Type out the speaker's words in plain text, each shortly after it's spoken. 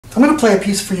I'm going to play a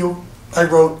piece for you I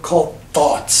wrote called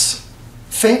Thoughts.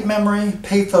 Faint memory,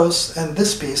 pathos, and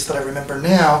this piece that I remember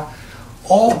now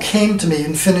all came to me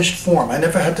in finished form. I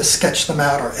never had to sketch them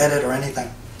out or edit or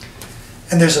anything.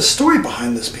 And there's a story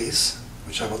behind this piece,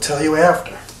 which I will tell you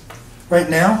after. Right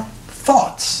now,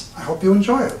 Thoughts. I hope you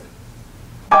enjoy it.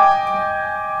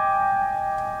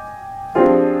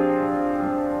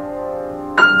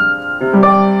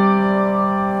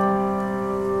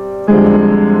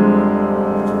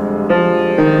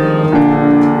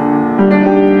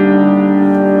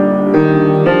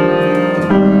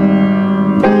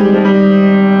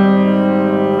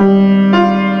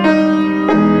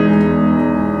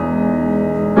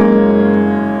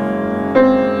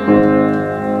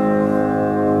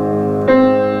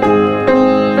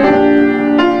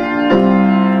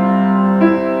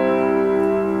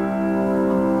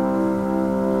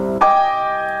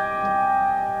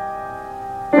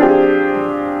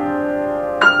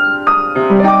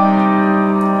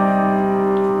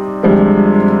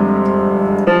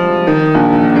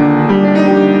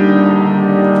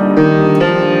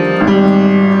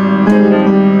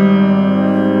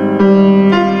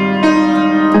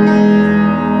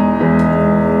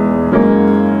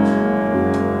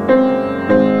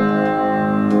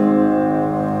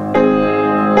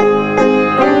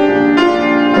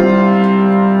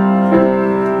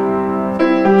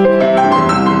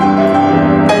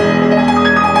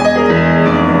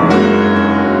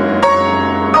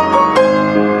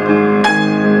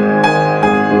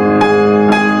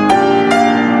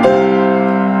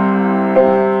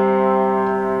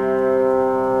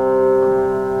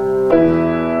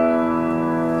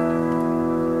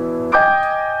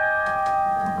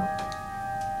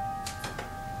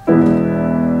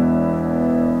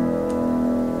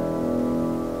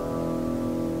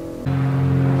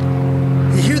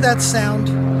 That sound,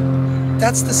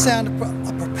 that's the sound of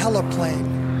a propeller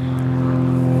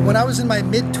plane. When I was in my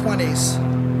mid-20s,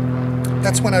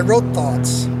 that's when I wrote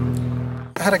Thoughts.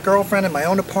 I had a girlfriend in my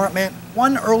own apartment.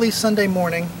 One early Sunday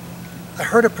morning, I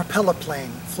heard a propeller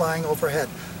plane flying overhead.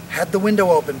 I had the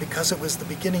window open because it was the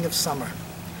beginning of summer.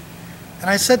 And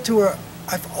I said to her,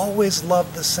 I've always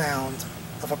loved the sound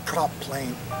of a prop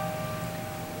plane.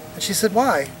 And she said,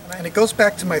 why? And it goes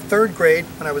back to my 3rd grade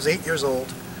when I was 8 years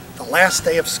old. The last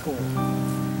day of school.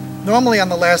 Normally on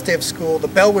the last day of school, the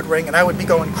bell would ring and I would be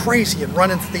going crazy and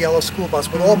run into the yellow school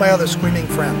bus with all my other screaming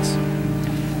friends.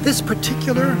 This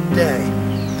particular day,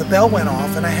 the bell went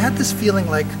off and I had this feeling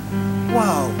like,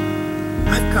 wow,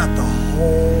 I've got the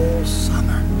whole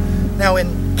summer. Now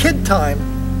in kid time,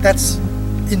 that's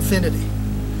infinity.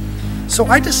 So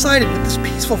I decided with this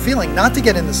peaceful feeling not to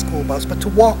get in the school bus, but to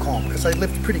walk home because I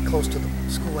lived pretty close to the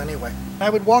school anyway.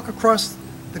 I would walk across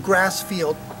the grass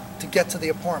field to get to the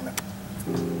apartment.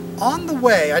 On the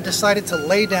way, I decided to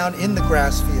lay down in the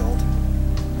grass field,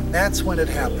 and that's when it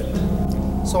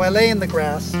happened. So I lay in the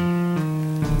grass,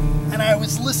 and I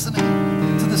was listening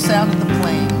to the sound of the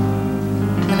plane,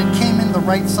 and it came in the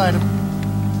right side of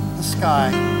the sky,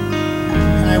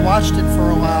 and I watched it for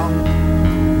a while,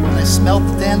 and I smelled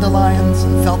the dandelions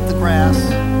and felt the grass.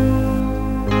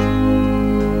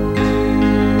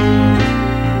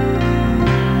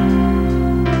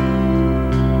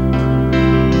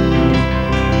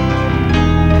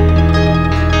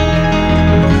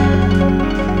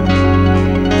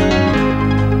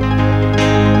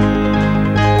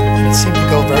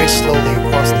 Very slowly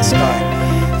across the sky,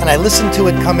 and I listened to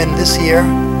it come in this ear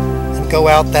and go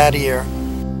out that ear,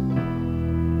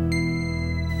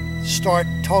 start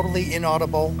totally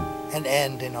inaudible and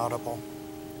end inaudible.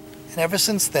 And ever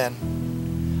since then,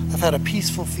 I've had a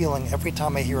peaceful feeling every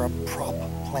time I hear a prop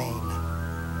plane.